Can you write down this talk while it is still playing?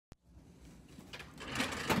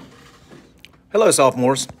Hello,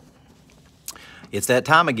 sophomores. It's that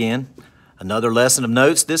time again. Another lesson of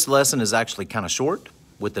notes. This lesson is actually kind of short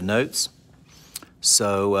with the notes.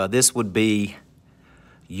 So this would be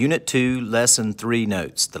Unit 2, Lesson 3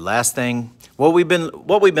 notes. The last thing, what we've been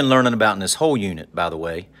learning about in this whole unit, by the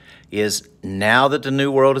way, is now that the New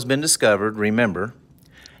World has been discovered, remember,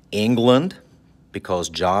 England, because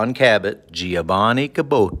John Cabot, Giovanni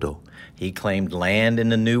Caboto, he claimed land in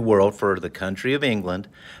the New World for the country of England.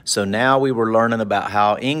 So now we were learning about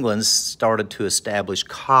how England started to establish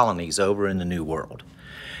colonies over in the New World.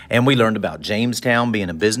 And we learned about Jamestown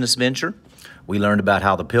being a business venture. We learned about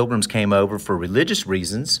how the Pilgrims came over for religious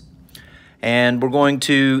reasons. And we're going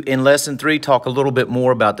to, in Lesson 3, talk a little bit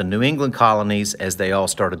more about the New England colonies as they all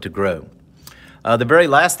started to grow. The very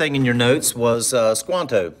last thing in your notes was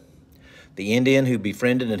Squanto, the Indian who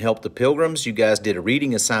befriended and helped the Pilgrims. You guys did a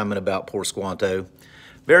reading assignment about poor Squanto.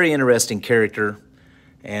 Very interesting character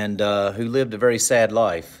and who lived a very sad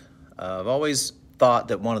life. I've always thought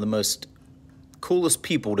that one of the most coolest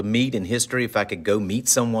people to meet in history, if I could go meet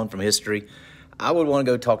someone from history, I would want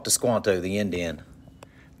to go talk to Squanto, the Indian.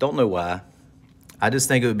 Don't know why. I just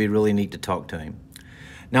think it would be really neat to talk to him.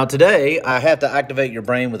 Now today, I have to activate your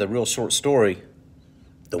brain with a real short story.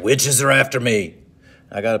 The witches are after me.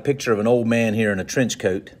 I got a picture of an old man here in a trench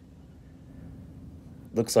coat.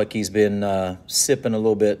 Looks like he's been sipping a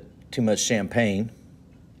little bit too much champagne.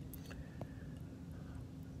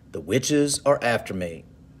 The witches are after me.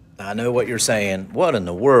 I know what you're saying. What in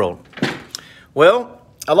the world? Well,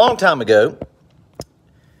 a long time ago,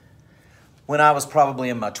 when I was probably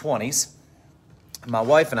in my 20s, my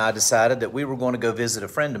wife and I decided that we were going to go visit a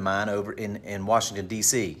friend of mine over in Washington,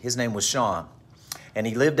 D.C. His name was Sean, and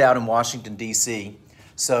he lived out in Washington, D.C.,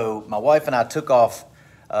 so my wife and I took off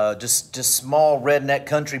just small redneck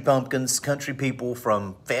country pumpkins, country people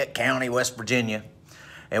from Fayette County, West Virginia.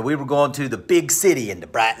 And we were going to the big city and the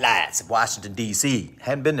bright lights of Washington, D.C.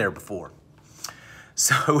 Hadn't been there before.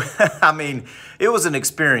 So, I mean, it was an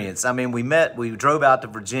experience. I mean, we drove out to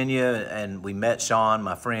Virginia and we met Sean,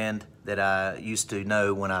 my friend that I used to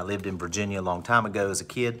know when I lived in Virginia a long time ago as a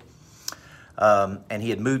kid. And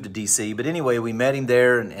he had moved to D.C. But anyway, we met him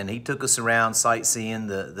there, and he took us around sightseeing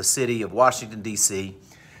the city of Washington, D.C.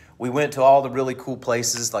 We went to all the really cool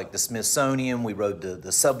places like the Smithsonian. We rode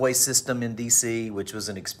the subway system in D.C., which was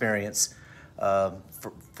an experience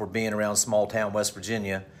for being around small town West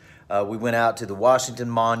Virginia. We went out to the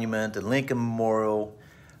Washington Monument, the Lincoln Memorial.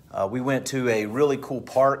 We went to a really cool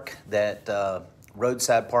park, that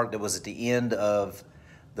roadside park that was at the end of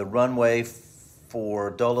the runway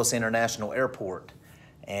for Dulles International Airport,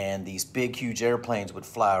 and these big, huge airplanes would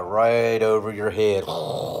fly right over your head,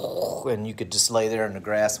 and you could just lay there in the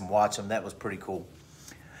grass and watch them. That was pretty cool.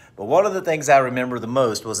 But one of the things I remember the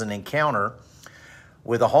most was an encounter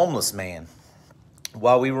with a homeless man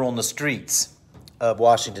while we were on the streets of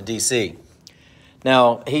Washington, D.C.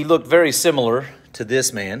 Now, he looked very similar to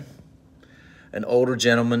this man, an older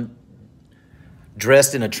gentleman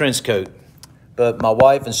dressed in a trench coat. But my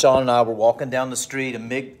wife and Sean and I were walking down the street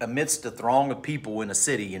amidst a throng of people in a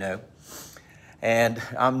city, you know. And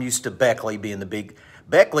I'm used to Beckley being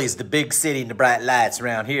Beckley's the big city and the bright lights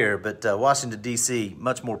around here, but Washington, D.C.,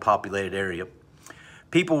 much more populated area.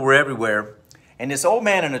 People were everywhere. And this old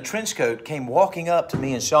man in a trench coat came walking up to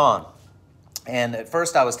me and Sean. And at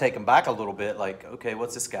first I was taken back a little bit, like, okay,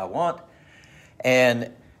 what's this guy want?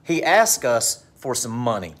 And he asked us for some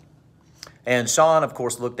money. And Sean, of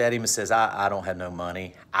course, looked at him and says, I don't have no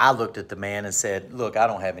money. I looked at the man and said, look, I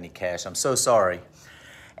don't have any cash. I'm so sorry.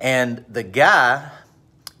 And the guy,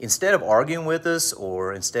 instead of arguing with us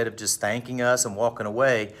or instead of just thanking us and walking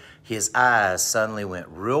away, his eyes suddenly went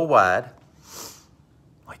real wide,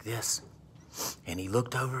 like this. And he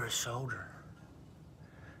looked over his shoulder.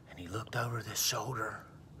 And he looked over this shoulder.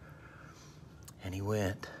 And he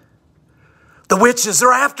went, the witches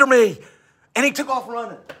are after me. And he took off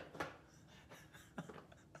running.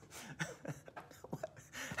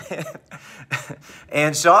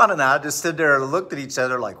 And Sean and I just stood there and looked at each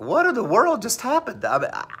other like, what in the world just happened?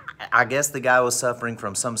 I guess the guy was suffering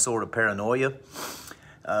from some sort of paranoia,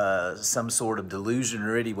 some sort of delusion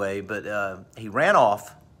or anyway, but he ran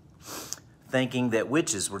off thinking that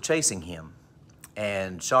witches were chasing him.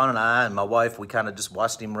 And Sean and I and my wife, we kind of just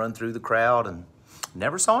watched him run through the crowd and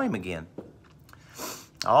never saw him again.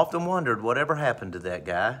 I often wondered whatever happened to that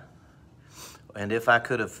guy, and if I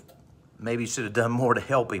could have, maybe should have done more to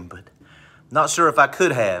help him, but not sure if I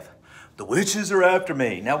could have. The witches are after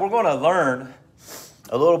me. Now we're going to learn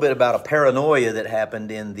a little bit about a paranoia that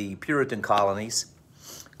happened in the Puritan colonies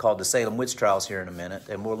called the Salem Witch Trials here in a minute,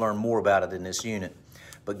 and we'll learn more about it in this unit.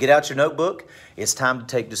 But get out your notebook. It's time to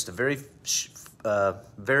take just a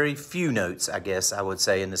very few notes, I guess I would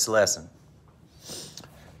say, in this lesson.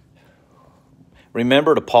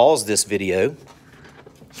 Remember to pause this video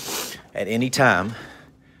at any time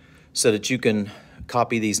so that you can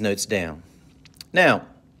copy these notes down. Now,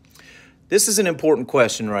 this is an important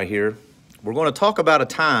question right here. We're going to talk about a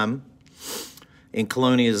time in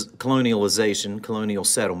colonialization, colonial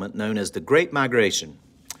settlement, known as the Great Migration.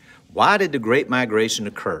 Why did the Great Migration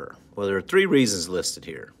occur? Well, there are 3 reasons listed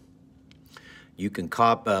here. You can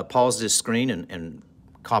pause this screen and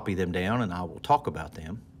copy them down, and I will talk about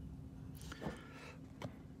them.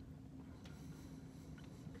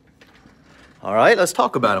 All right, let's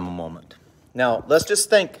talk about them a moment. Now, let's just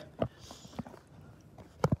think.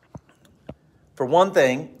 For one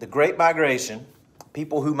thing, the Great Migration,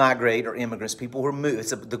 people who migrate or immigrants, people who move,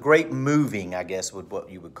 it's the great moving, I guess, would what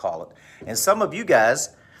you would call it. And some of you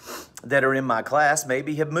guys that are in my class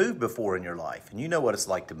maybe have moved before in your life. And you know what it's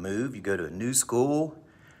like to move. You go to a new school.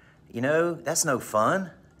 You know, that's no fun.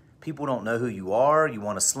 People don't know who you are. You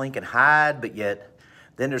want to slink and hide, but yet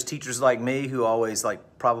then there's teachers like me who always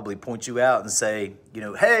probably point you out and say, you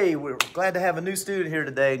know, hey, we're glad to have a new student here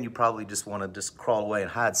today. And you probably just want to just crawl away and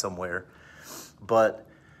hide somewhere. But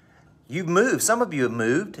you've moved. Some of you have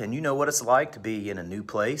moved, and you know what it's like to be in a new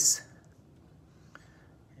place,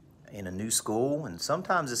 in a new school, and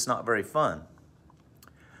sometimes it's not very fun.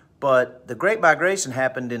 But the Great Migration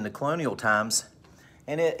happened in the colonial times,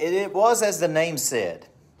 and it was, as the name said,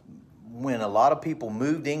 when a lot of people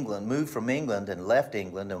moved from England and left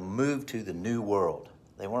England and moved to the New World.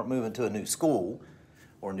 They weren't moving to a new school,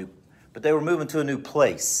 but they were moving to a new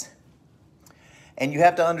place. And you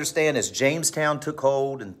have to understand, as Jamestown took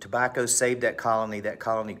hold and tobacco saved that colony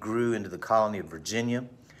grew into the colony of Virginia.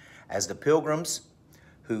 As the Pilgrims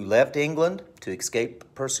who left England to escape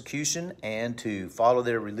persecution and to follow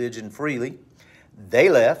their religion freely, they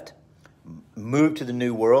left, moved to the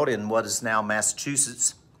New World in what is now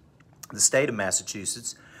Massachusetts, the state of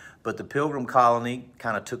Massachusetts. But the Pilgrim colony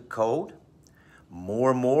kind of took hold.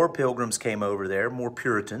 More and more Pilgrims came over there, more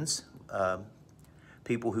Puritans,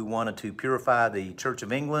 people who wanted to purify the Church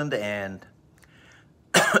of England and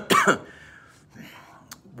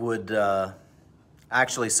would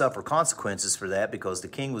actually suffer consequences for that because the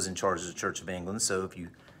king was in charge of the Church of England. So if you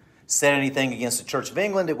said anything against the Church of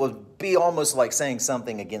England, it would be almost like saying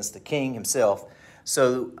something against the king himself.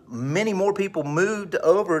 So many more people moved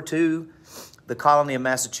over to the colony of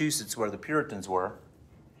Massachusetts where the Puritans were.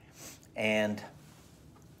 And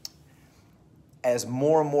as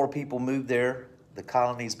more and more people moved there, the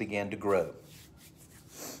colonies began to grow.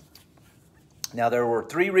 Now, there were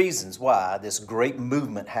 3 reasons why this great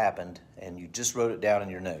movement happened, and you just wrote it down in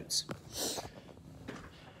your notes.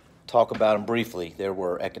 Talk about them briefly. There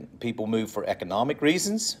were people moved for economic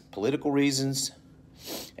reasons, political reasons,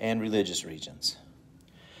 and religious reasons.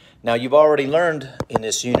 Now, you've already learned in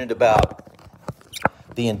this unit about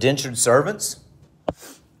the indentured servants,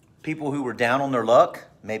 people who were down on their luck,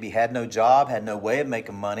 maybe had no job, had no way of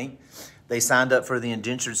making money. They signed up for the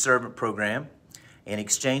indentured servant program in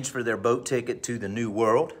exchange for their boat ticket to the New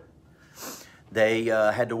World. They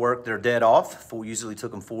had to work their debt off. Usually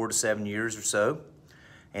took them 4 to 7 years or so.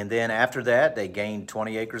 And then after that, they gained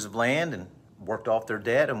 20 acres of land and worked off their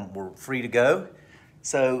debt and were free to go.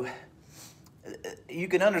 So you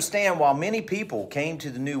can understand why many people came to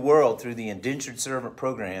the New World through the indentured servant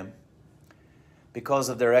program because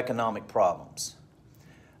of their economic problems.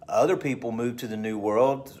 Other people moved to the New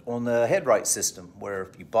World on the headright system, where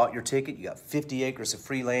if you bought your ticket, you got 50 acres of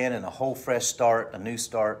free land and a whole fresh start, a new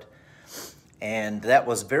start. And that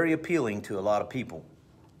was very appealing to a lot of people.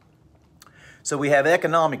 So we have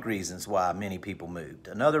economic reasons why many people moved.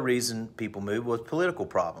 Another reason people moved was political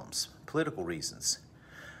problems, political reasons.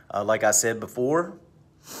 Like I said before,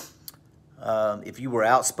 if you were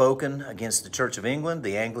outspoken against the Church of England,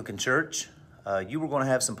 the Anglican Church, you were going to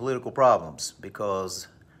have some political problems because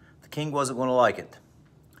the king wasn't going to like it.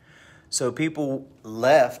 So people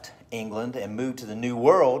left England and moved to the New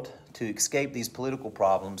World to escape these political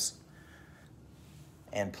problems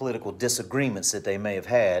and political disagreements that they may have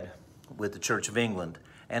had with the Church of England.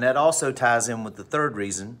 And that also ties in with the third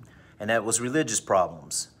reason, and that was religious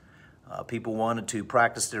problems. People wanted to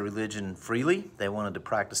practice their religion freely. They wanted to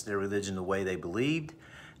practice their religion the way they believed.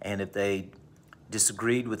 And if they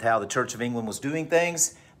disagreed with how the Church of England was doing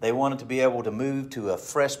things, they wanted to be able to move to a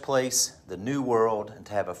fresh place, the New World, and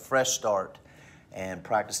to have a fresh start and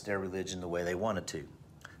practice their religion the way they wanted to.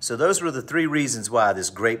 So those were the 3 reasons why this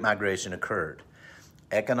great migration occurred: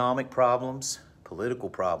 economic problems, political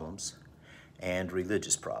problems, and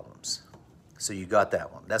religious problems. So you got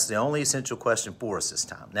that one. That's the only essential question for us this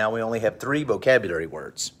time. Now we only have 3 vocabulary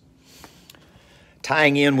words.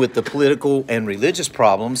 Tying in with the political and religious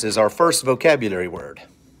problems is our first vocabulary word.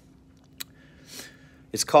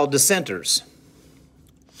 It's called dissenters.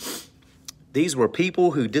 These were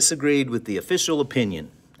people who disagreed with the official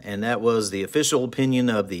opinion, and that was the official opinion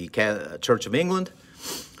of the Church of England,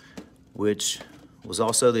 which was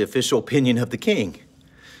also the official opinion of the king.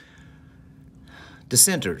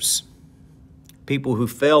 Dissenters. People who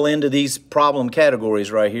fell into these problem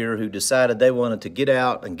categories right here, who decided they wanted to get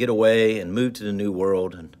out and get away and move to the New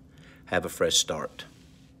World and have a fresh start.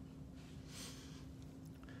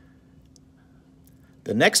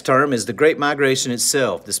 The next term is the Great Migration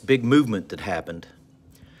itself, this big movement that happened.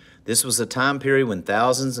 This was a time period when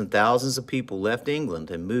thousands and thousands of people left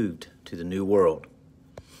England and moved to the New World.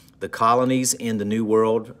 The colonies in the New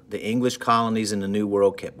World, the English colonies in the New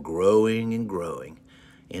World, kept growing and growing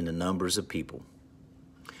in the numbers of people.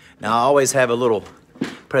 Now, I always have a little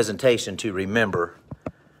presentation to remember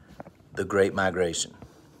the Great Migration.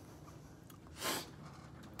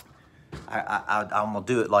 I'm going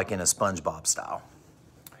to do it like in a SpongeBob style.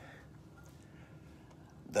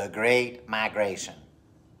 The Great Migration.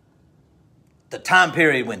 The time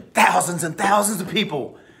period when thousands and thousands of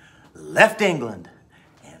people left England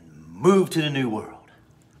and moved to the New World.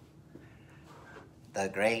 The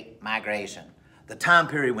Great Migration. The time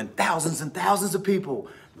period when thousands and thousands of people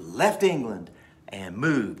left England and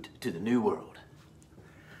moved to the New World.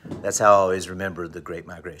 That's how I always remember the Great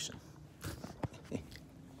Migration.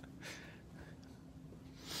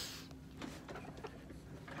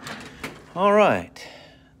 All right.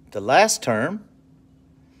 The last term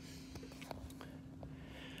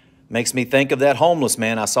makes me think of that homeless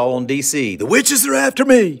man I saw in D.C. The witches are after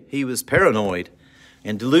me. He was paranoid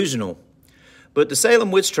and delusional. But the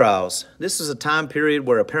Salem witch trials, this is a time period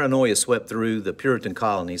where a paranoia swept through the Puritan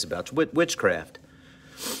colonies about witchcraft.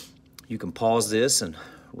 You can pause this and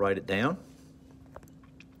write it down.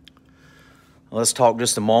 Let's talk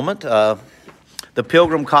just a moment. The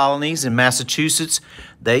Pilgrim colonies in Massachusetts,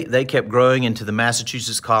 they kept growing into the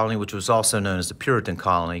Massachusetts colony, which was also known as the Puritan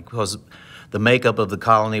colony, because the makeup of the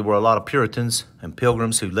colony were a lot of Puritans and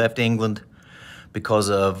Pilgrims who left England because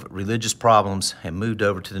of religious problems and moved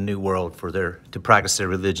over to the New World to practice their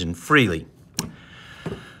religion freely.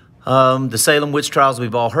 The Salem witch trials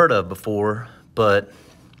we've all heard of before, but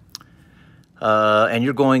and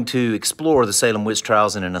you're going to explore the Salem witch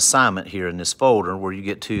trials in an assignment here in this folder where you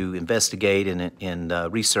get to investigate and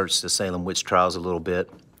research the Salem witch trials a little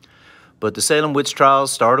bit. But the Salem witch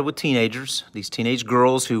trials started with teenagers, these teenage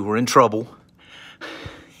girls who were in trouble.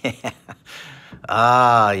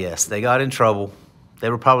 Ah, yes, they got in trouble. They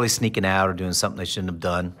were probably sneaking out or doing something they shouldn't have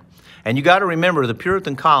done. And you got to remember, the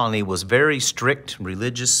Puritan colony was very strict,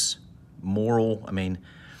 religious, moral. I mean,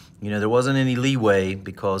 you know, there wasn't any leeway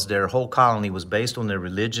because their whole colony was based on their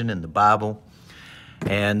religion and the Bible.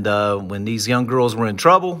 And when these young girls were in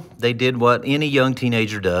trouble, they did what any young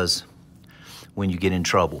teenager does when you get in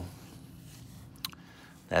trouble.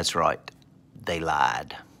 That's right. They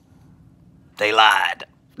lied. They lied.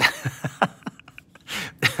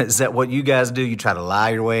 Is that what you guys do? You try to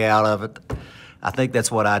lie your way out of it? I think that's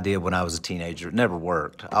what I did when I was a teenager. It never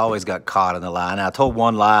worked. I always got caught in the lie. And I told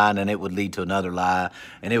one lie, and then it would lead to another lie,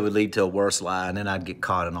 and it would lead to a worse lie, and then I'd get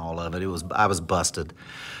caught in all of it. I was busted.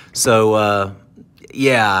 So,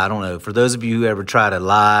 yeah, I don't know. For those of you who ever try to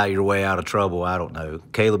lie your way out of trouble, I don't know.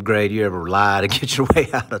 Caleb Gray, do you ever lie to get your way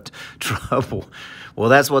out of trouble? Well,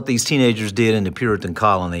 that's what these teenagers did in the Puritan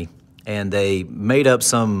colony, and they made up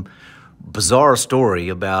some bizarre story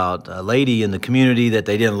about a lady in the community that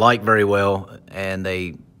they didn't like very well, and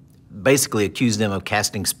they basically accused them of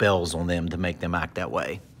casting spells on them to make them act that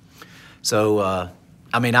way. So,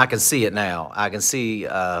 I mean, I can see it now. I can see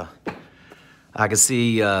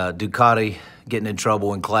Ducati getting in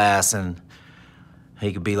trouble in class, and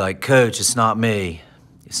he could be like, "Coach, it's not me.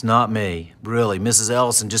 It's not me. Really, Mrs.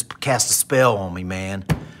 Ellison just cast a spell on me, man.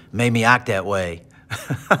 Made me act that way."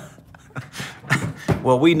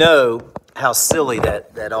 Well, we know how silly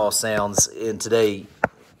that all sounds in today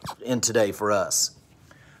for us.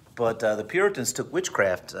 But the Puritans took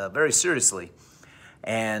witchcraft very seriously.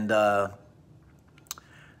 And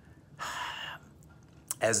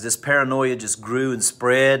as this paranoia just grew and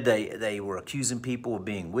spread, they were accusing people of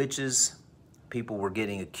being witches. People were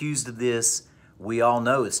getting accused of this. We all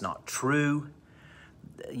know it's not true.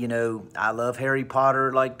 You know, I love Harry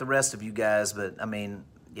Potter like the rest of you guys, but I mean,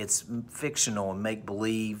 it's fictional and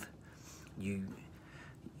make-believe.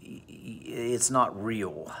 It's not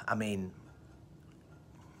real. I mean,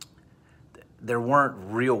 there weren't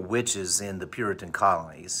real witches in the Puritan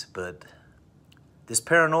colonies, but This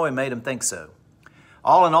paranoia made him think so.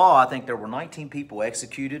 All in all, I think there were 19 people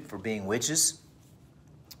executed for being witches.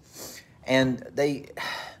 And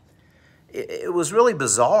it was really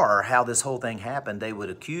bizarre how this whole thing happened. They would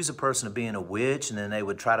accuse a person of being a witch, and then they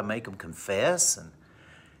would try to make them confess,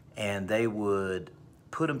 and they would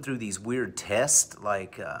put them through these weird tests,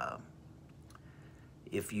 like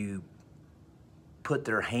if you put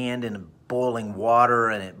their hand in boiling water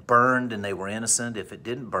and it burned and they were innocent. If it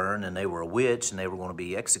didn't burn and they were a witch and they were going to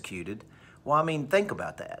be executed. Well, I mean, think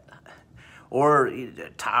about that. Or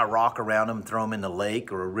tie a rock around them, throw them in the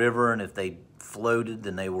lake or a river, and if they floated,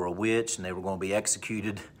 then they were a witch and they were going to be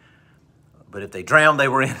executed. But if they drowned, they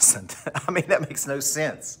were innocent. I mean, that makes no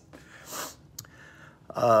sense.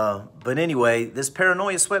 But anyway, this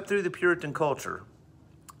paranoia swept through the Puritan culture.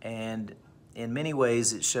 And in many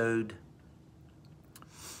ways, it showed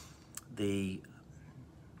the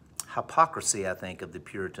hypocrisy, I think, of the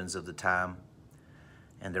Puritans of the time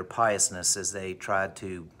and their piousness as they tried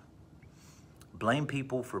to blame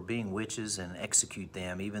people for being witches and execute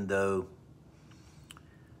them, even though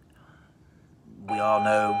we all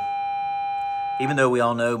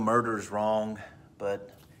know murder is wrong,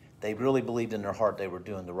 but they really believed in their heart they were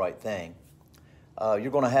doing the right thing.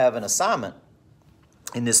 You're going to have an assignment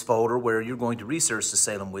in this folder where you're going to research the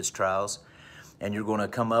Salem witch trials, and you're going to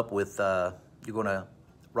come up with, you're going to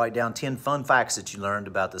write down 10 fun facts that you learned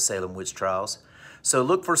about the Salem witch trials. So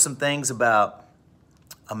look for some things about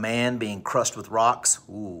a man being crushed with rocks.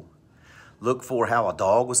 Ooh. Look for how a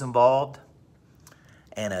dog was involved,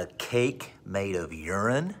 and a cake made of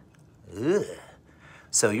urine. Ugh.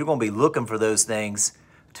 So you're going to be looking for those things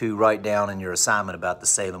to write down in your assignment about the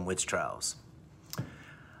Salem witch trials.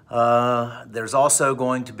 There's also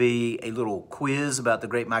going to be a little quiz about the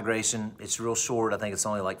Great Migration. It's real short. I think it's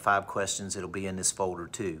only like 5 questions. It'll be in this folder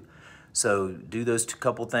too. So do those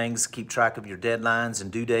couple things. Keep track of your deadlines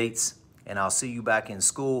and due dates. And I'll see you back in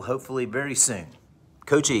school hopefully very soon.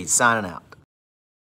 Coach Eads signing out.